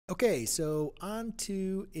Okay, so on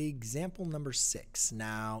to example number 6.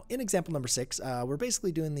 Now, in example number 6, we're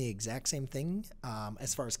basically doing the exact same thing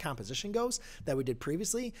as far as composition goes that we did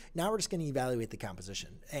previously. Now we're just going to evaluate the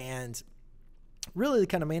composition. And really the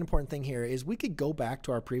kind of main important thing here is we could go back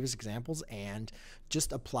to our previous examples and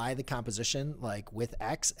just apply the composition like with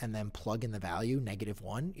x and then plug in the value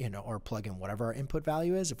 -1, or plug in whatever our input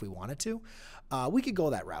value is if we wanted to. We could go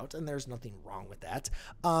that route and there's nothing wrong with that.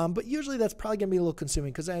 But usually that's probably going to be a little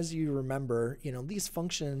consuming because as you remember, these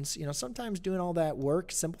functions, sometimes doing all that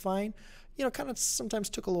work, simplifying, kind of sometimes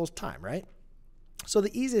took a little time, right? So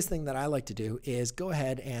the easiest thing that I like to do is go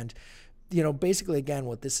ahead and basically, again,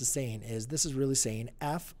 what this is saying is this is really saying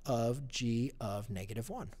f of g of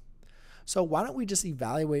 -1. So why don't we just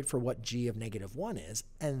evaluate for what g of -1 is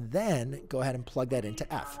and then go ahead and plug that into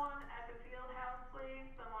f.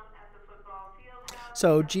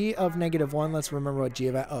 So g of -1, let's remember what g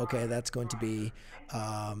of, okay, that's going to be,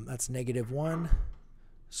 that's -1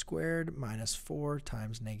 squared minus 4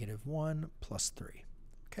 times -1 plus 3,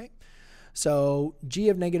 okay? So g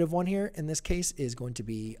of -1 here in this case is going to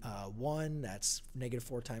be 1. That's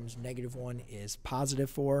 -4 times -1 is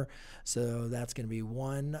 +4. So that's going to be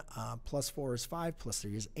 1 plus 4 is 5 plus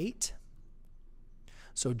 3 is 8.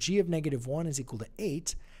 So g of -1 is equal to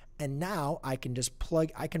 8. And now I can just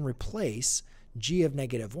replace g of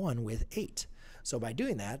 -1 with 8. So by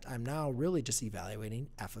doing that, I'm now really just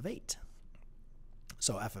evaluating f of 8.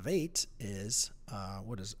 So f of 8 is,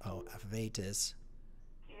 f of 8 is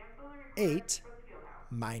 8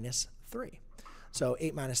 minus 3. So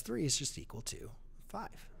 8 minus 3 is just equal to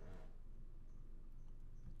 5.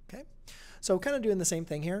 Okay, so kind of doing the same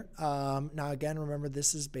thing here. Now again, remember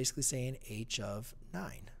this is basically saying h of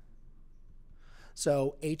 9.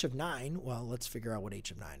 So h of 9, well, let's figure out what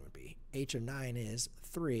h of 9 would be. H of 9 is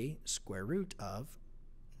 3 square root of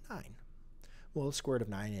 9. Well, the square root of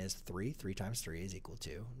 9 is 3. 3 times 3 is equal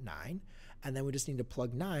to 9. And then we just need to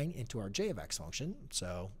plug 9 into our j of x function.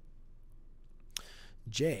 So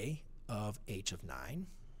j of h of 9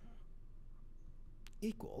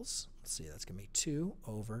 equals, let's see, that's going to be 2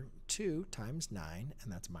 over 2 times 9,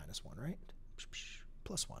 and that's minus 1, right?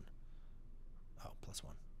 Plus 1. Oh, plus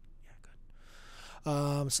 1. Yeah,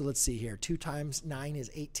 good. So let's see here. 2 times 9 is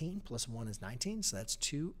 18, plus 1 is 19, so that's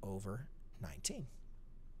 2 over 19.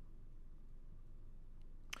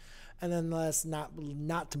 And then last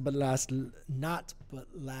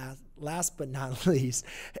but not least,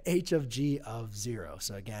 h of g of 0.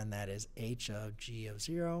 So again, that is h of g of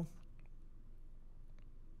 0.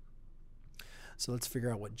 So let's figure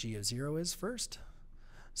out what g of 0 is first.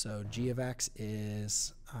 So g of x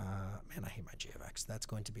is, man, I hate my g of x. That's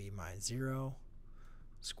going to be my 0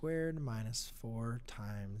 squared minus 4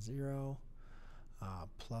 times 0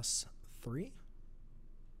 plus 3. Is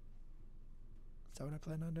that what I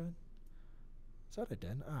planned on doing? Is that what I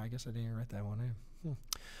did? Oh, I guess I didn't even write that one in.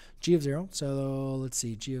 G of 0. So let's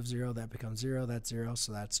see. G of 0, that becomes 0. That's 0.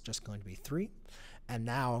 So that's just going to be 3. And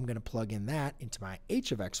now I'm going to plug in that into my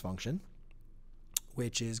h of x function,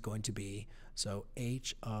 which is going to be, so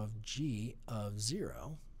h of g of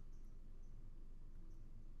 0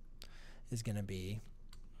 is going to be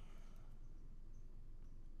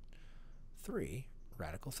 3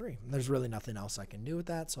 radical 3. There's really nothing else I can do with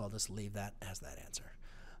that, so I'll just leave that as that answer.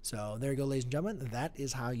 So there you go, ladies and gentlemen. That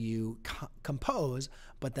is how you compose,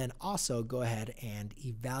 but then also go ahead and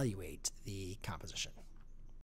evaluate the composition.